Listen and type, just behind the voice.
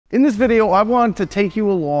In this video, I want to take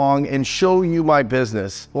you along and show you my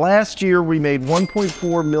business. Last year, we made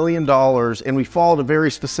 $1.4 million and we followed a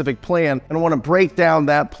very specific plan, and I want to break down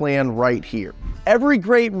that plan right here. Every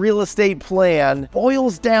great real estate plan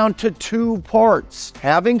boils down to two parts: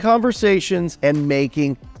 having conversations and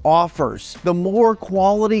making offers. The more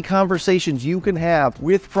quality conversations you can have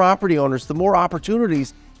with property owners, the more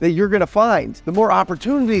opportunities that you're going to find. The more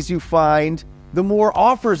opportunities you find, the more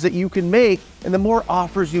offers that you can make, and the more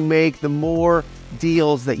offers you make, the more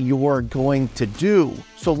deals that you're going to do.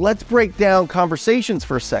 So let's break down conversations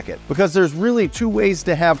for a second, because there's really two ways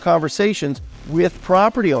to have conversations with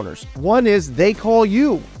property owners. One is they call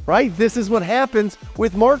you, right? This is what happens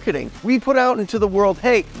with marketing. We put out into the world,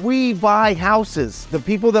 hey, we buy houses. The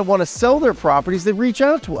people that want to sell their properties, they reach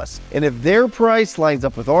out to us. And if their price lines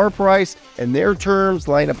up with our price and their terms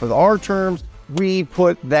line up with our terms, we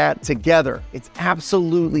put that together. It's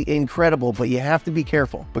absolutely incredible, but you have to be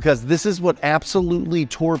careful, because this is what absolutely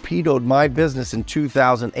torpedoed my business in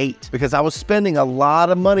 2008, because I was spending a lot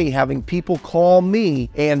of money having people call me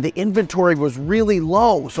and the inventory was really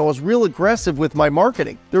low. So I was real aggressive with my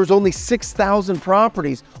marketing. There was only 6,000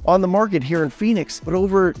 properties on the market here in Phoenix, but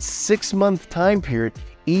over a 6-month time period,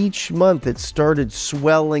 each month it started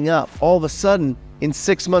swelling up. All of a sudden, in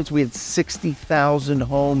 6 months, we had 60,000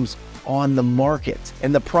 homes on the market.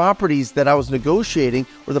 And the properties that I was negotiating,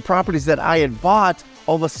 or the properties that I had bought,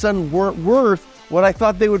 all of a sudden weren't worth what I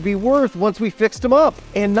thought they would be worth once we fixed them up.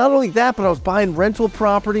 And not only that, but I was buying rental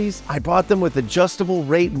properties. I bought them with adjustable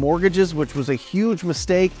rate mortgages, which was a huge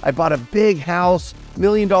mistake. I bought a big house, $1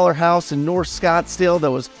 million house in North Scottsdale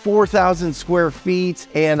that was 4,000 square feet.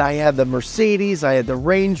 And I had the Mercedes, I had the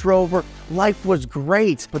Range Rover. Life was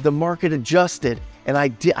great, but the market adjusted. And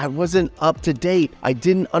I wasn't up to date. I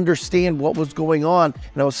didn't understand what was going on,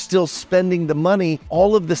 and I was still spending the money.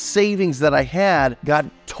 All of the savings that I had got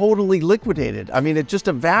totally liquidated. I mean, it just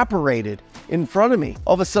evaporated in front of me.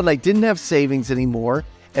 All of a sudden, I didn't have savings anymore.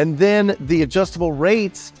 And then the adjustable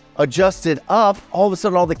rates adjusted up. All of a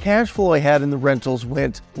sudden, all the cash flow I had in the rentals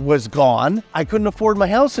was gone. I couldn't afford my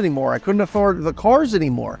house anymore. I couldn't afford the cars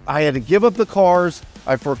anymore. I had to give up the cars.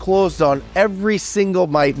 I foreclosed on every single,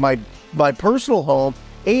 my personal home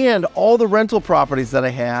and all the rental properties that I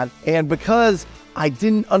had. And because I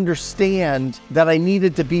didn't understand that I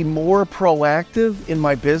needed to be more proactive in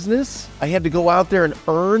my business, I had to go out there and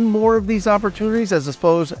earn more of these opportunities as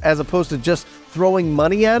opposed to just throwing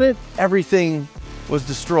money at it. Everything was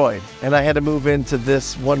destroyed, and I had to move into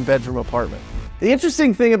this 1-bedroom apartment. The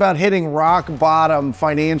interesting thing about hitting rock bottom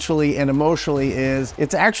financially and emotionally is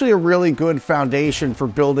it's actually a really good foundation for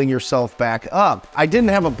building yourself back up. I didn't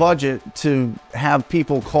have a budget to have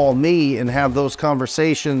people call me and have those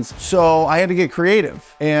conversations, so I had to get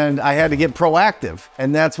creative and I had to get proactive.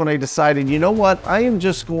 And that's when I decided, you know what? I am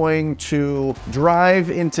just going to drive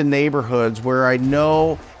into neighborhoods where I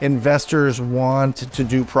know investors want to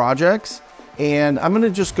do projects. And I'm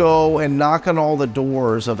gonna just go and knock on all the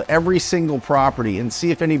doors of every single property and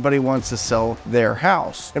see if anybody wants to sell their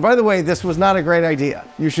house. And by the way, this was not a great idea.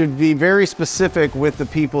 You should be very specific with the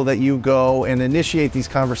people that you go and initiate these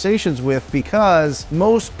conversations with, because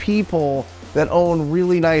most people that own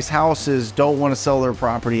really nice houses don't want to sell their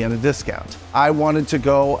property at a discount. I wanted to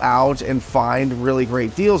go out and find really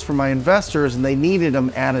great deals for my investors, and they needed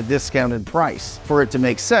them at a discounted price for it to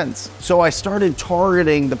make sense. So I started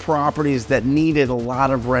targeting the properties that needed a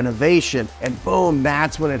lot of renovation, and boom,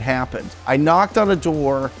 that's when it happened. I knocked on a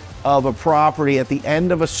door of a property at the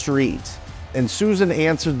end of a street, and Susan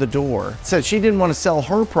answered the door. Said she didn't want to sell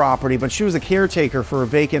her property, but she was a caretaker for a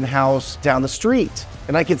vacant house down the street.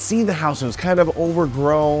 And I could see the house. It was kind of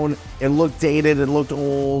overgrown. It looked dated. It looked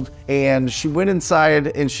old. And she went inside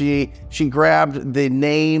and she grabbed the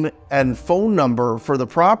name and phone number for the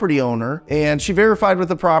property owner. And she verified with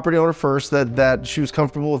the property owner first that she was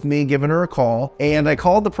comfortable with me giving her a call. And I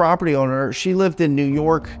called the property owner. She lived in New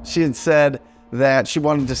York. She had said that she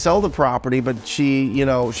wanted to sell the property, but she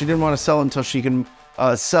didn't want to sell until she can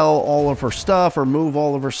sell all of her stuff or move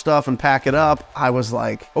all of her stuff and pack it up. I was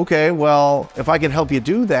like, okay, well, if I can help you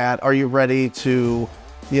do that, are you ready to,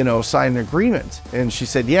 sign an agreement? And she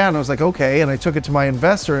said, yeah. And I was like, okay. And I took it to my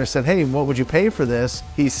investor and I said, hey, what would you pay for this?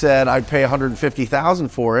 He said, I'd pay $150,000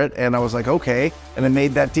 for it. And I was like, okay. And I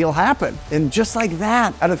made that deal happen. And just like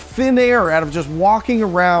that, out of thin air, out of just walking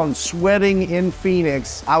around, sweating in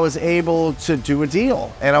Phoenix, I was able to do a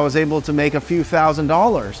deal, and I was able to make a few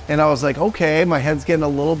 $1,000s. And I was like, okay, my head's getting a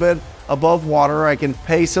little bit above water. I can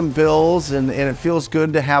pay some bills, and it feels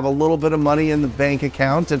good to have a little bit of money in the bank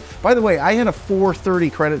account. And by the way, I had a 430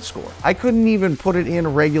 credit score. I couldn't even put it in a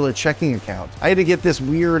regular checking account. I had to get this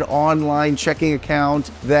weird online checking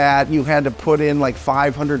account that you had to put in like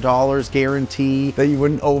 $500 guarantee that you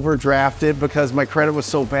wouldn't overdraft it, because my credit was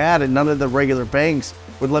so bad and none of the regular banks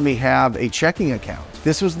would let me have a checking account.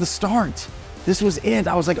 This was the start. This was it.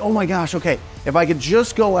 I was like, oh my gosh, okay, if I could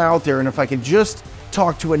just go out there and if I could just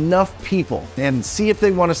talk to enough people and see if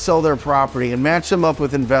they want to sell their property and match them up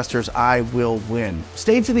with investors, I will win.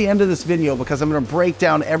 Stay to the end of this video, because I'm going to break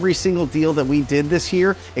down every single deal that we did this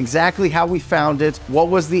year, exactly how we found it, what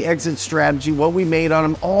was the exit strategy, what we made on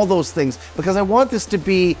them, all those things, because I want this to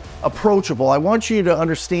be approachable. I want you to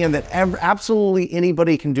understand that absolutely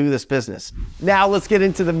anybody can do this business. Now let's get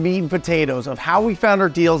into the meat and potatoes of how we found our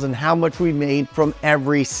deals and how much we made from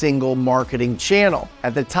every single marketing channel.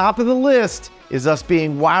 At the top of the list is us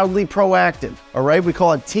being wildly proactive, all right? We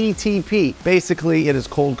call it TTP. Basically, it is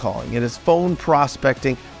cold calling. It is phone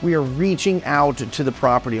prospecting. We are reaching out to the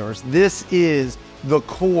property owners. This is the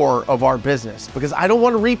core of our business, because I don't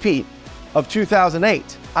want to repeat of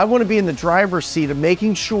 2008. I want to be in the driver's seat of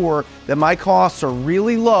making sure that my costs are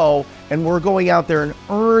really low and we're going out there and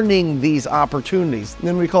earning these opportunities. And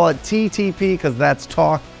then we call it TTP because that's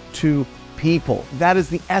talk to people. That is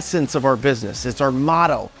the essence of our business. It's our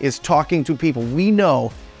motto, is talking to people. We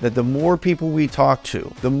know that the more people we talk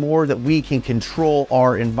to, the more that we can control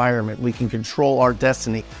our environment. We can control our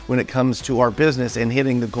destiny when it comes to our business and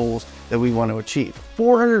hitting the goals that we want to achieve.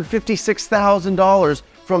 $456,000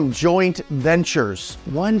 from joint ventures.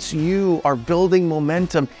 Once you are building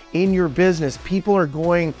momentum in your business, people are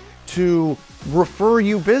going to refer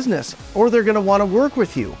you business, or they're going to want to work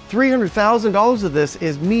with you. $300,000 of this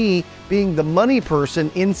is me being the money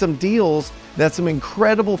person in some deals that some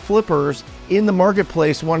incredible flippers in the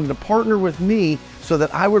marketplace wanted to partner with me so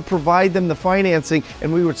that I would provide them the financing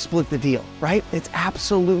and we would split the deal, right? It's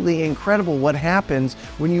absolutely incredible what happens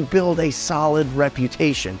when you build a solid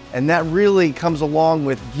reputation. And that really comes along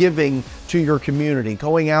with giving to your community,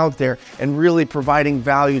 going out there and really providing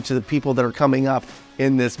value to the people that are coming up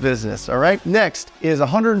in this business, all right? Next is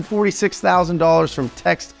 $146,000 from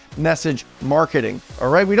text message marketing, all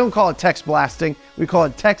right? We don't call it text blasting, we call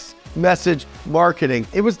it text message marketing.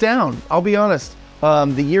 It was down, I'll be honest.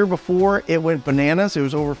 The year before, it went bananas. It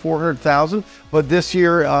was over 400,000, but this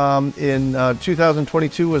year in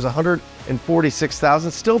 2022 was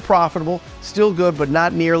 146,000. Still profitable, still good, but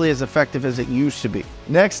not nearly as effective as it used to be.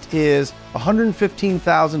 Next is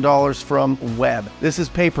 $115,000 from web. This is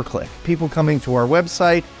pay-per-click. People coming to our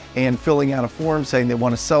website and filling out a form saying they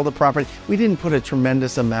want to sell the property. We didn't put a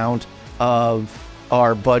tremendous amount of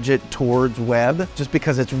our budget towards web just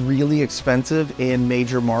because it's really expensive in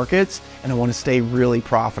major markets and I want to stay really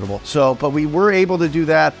profitable. So, but we were able to do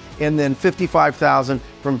that. And then 55,000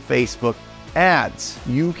 from Facebook ads.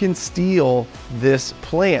 You can steal this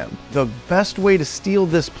plan. The best way to steal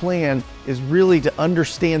this plan is really to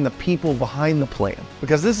understand the people behind the plan,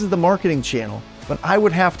 because this is the marketing channel, but I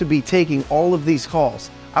would have to be taking all of these calls.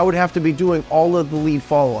 I would have to be doing all of the lead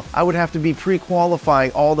follow-up. I would have to be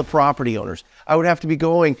pre-qualifying all the property owners. I would have to be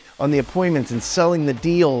going on the appointments and selling the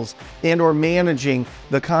deals and or managing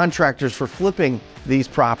the contractors for flipping these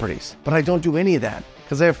properties. But I don't do any of that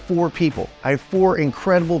because I have 4 people. I have 4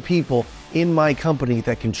 incredible people in my company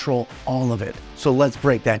that control all of it. So let's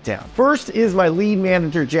break that down. First is my lead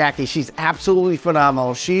manager, Jackie. She's absolutely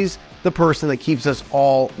phenomenal. She's the person that keeps us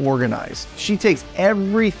all organized. She takes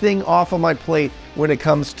everything off of my plate when it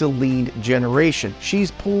comes to lead generation. She's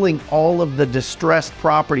pulling all of the distressed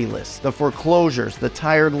property lists, the foreclosures, the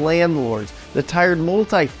tired landlords, the tired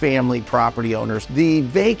multifamily property owners, the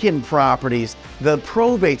vacant properties, the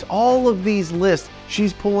probates, all of these lists.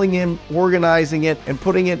 She's pulling in, organizing it, and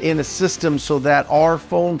putting it in a system so that our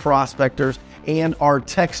phone prospectors and our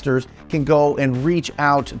texters can go and reach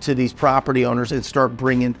out to these property owners and start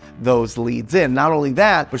bringing those leads in. Not only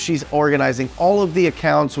that, but she's organizing all of the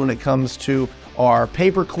accounts when it comes to our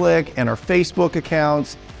pay-per-click and our Facebook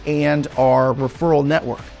accounts and our referral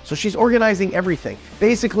network. So she's organizing everything.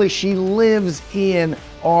 Basically, she lives in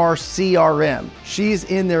our CRM. She's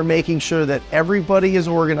in there making sure that everybody is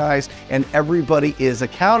organized and everybody is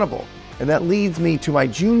accountable. And that leads me to my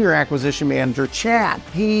junior acquisition manager, Chad.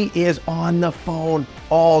 He is on the phone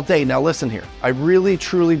all day. Now listen here, I really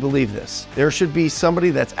truly believe this. There should be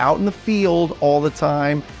somebody that's out in the field all the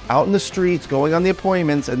time, out in the streets, going on the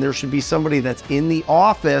appointments, and there should be somebody that's in the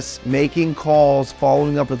office making calls,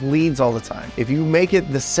 following up with leads all the time. If you make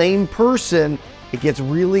it the same person, it gets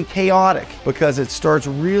really chaotic because it starts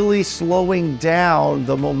really slowing down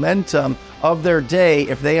the momentum of their day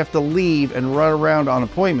if they have to leave and run around on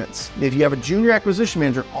appointments. If you have a junior acquisition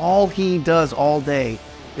manager, all he does all day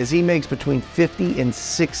is he makes between 50 and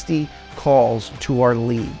 60 calls to our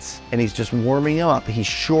leads. And he's just warming up. He's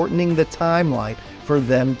shortening the timeline for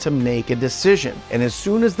them to make a decision. And as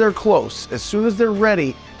soon as they're close, as soon as they're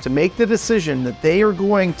ready to make the decision that they are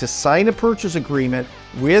going to sign a purchase agreement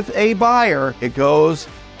with a buyer, it goes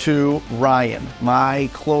to Ryan, my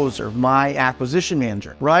closer, my acquisition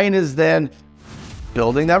manager. Ryan is then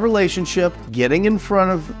building that relationship, getting in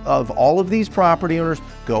front of all of these property owners,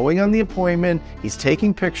 going on the appointment, he's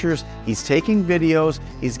taking pictures, he's taking videos,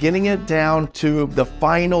 he's getting it down to the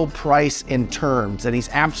final price and terms, and he's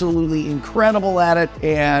absolutely incredible at it,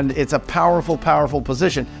 and it's a powerful, powerful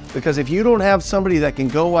position, because if you don't have somebody that can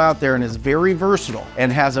go out there and is very versatile and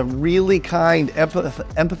has a really kind,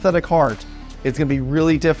 empathetic heart, it's gonna be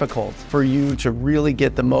really difficult for you to really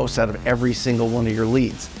get the most out of every single one of your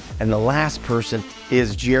leads. And the last person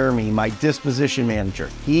is Jeremy, my disposition manager.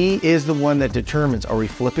 He is the one that determines, are we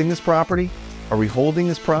flipping this property? Are we holding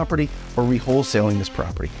this property? Or are we wholesaling this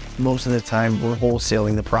property? Most of the time, we're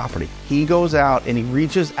wholesaling the property. He goes out and he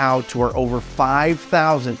reaches out to our over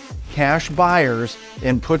 5,000 cash buyers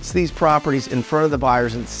and puts these properties in front of the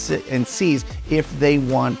buyers and sees if they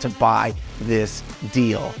want to buy this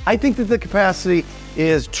deal. I think that the capacity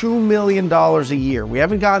is $2 million a year. We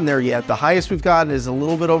haven't gotten there yet. The highest we've gotten is a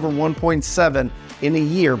little bit over 1.7 in a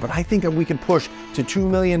year, but I think that we can push to $2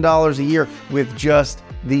 million a year with just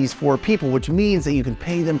these 4 people, which means that you can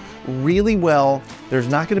pay them really well. There's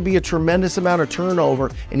not going to be a tremendous amount of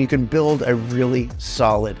turnover, and you can build a really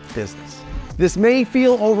solid business. This may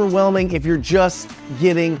feel overwhelming if you're just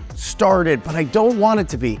getting started, but I don't want it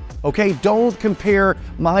to be, okay? Don't compare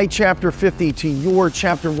my chapter 50 to your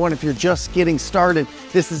chapter 1 if you're just getting started.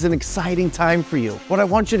 This is an exciting time for you. What I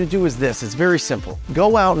want you to do is this. It's very simple.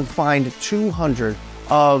 Go out and find 200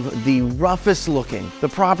 of the roughest looking, the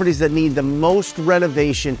properties that need the most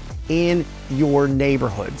renovation in your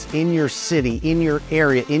neighborhoods, in your city, in your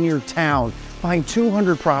area, in your town. Find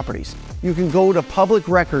 200 properties. You can go to public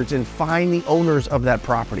records and find the owners of that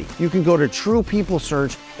property. You can go to True People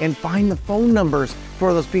Search and find the phone numbers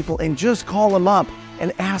for those people and just call them up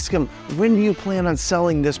and ask them, when do you plan on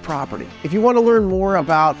selling this property? If you want to learn more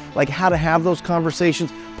about like how to have those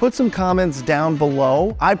conversations, put some comments down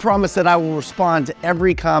below. I promise that I will respond to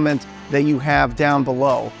every comment that you have down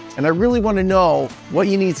below. And I really want to know what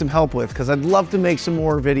you need some help with, because I'd love to make some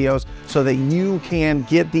more videos so that you can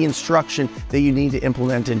get the instruction that you need to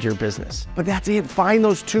implement into your business. But that's it. Find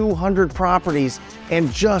those 200 properties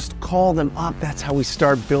and just call them up. That's how we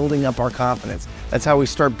start building up our confidence. That's how we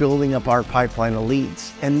start building up our pipeline of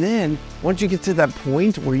leads. And then once you get to that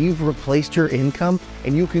point where you've replaced your income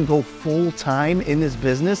and you can go full time in this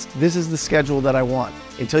business, this is the schedule that I want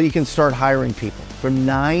until you can start hiring people. From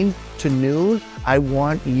 9 to noon, I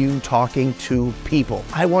want you talking to people.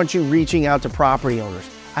 I want you reaching out to property owners.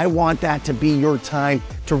 I want that to be your time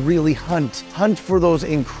to really hunt for those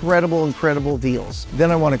incredible, incredible deals. Then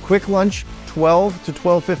I want a quick lunch, 12 to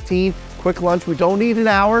 12:15. Quick lunch. We don't need an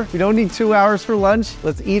hour. We don't need 2 hours for lunch.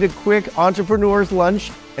 Let's eat a quick entrepreneur's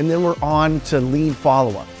lunch, and then we're on to lead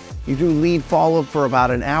follow-up. You do lead follow-up for about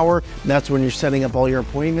an hour, and that's when you're setting up all your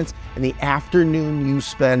appointments. In the afternoon, you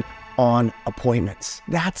spend on appointments.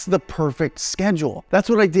 That's the perfect schedule. That's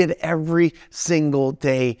what I did every single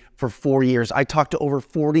day for 4 years. I talked to over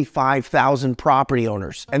 45,000 property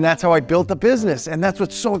owners, and that's how I built the business. And that's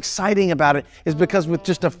what's so exciting about it, is because with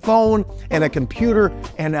just a phone and a computer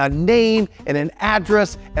and a name and an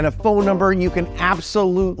address and a phone number, you can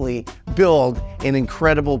absolutely build an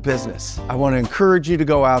incredible business. I want to encourage you to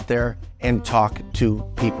go out there and talk to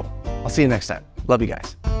people. I'll see you next time. Love you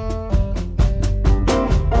guys.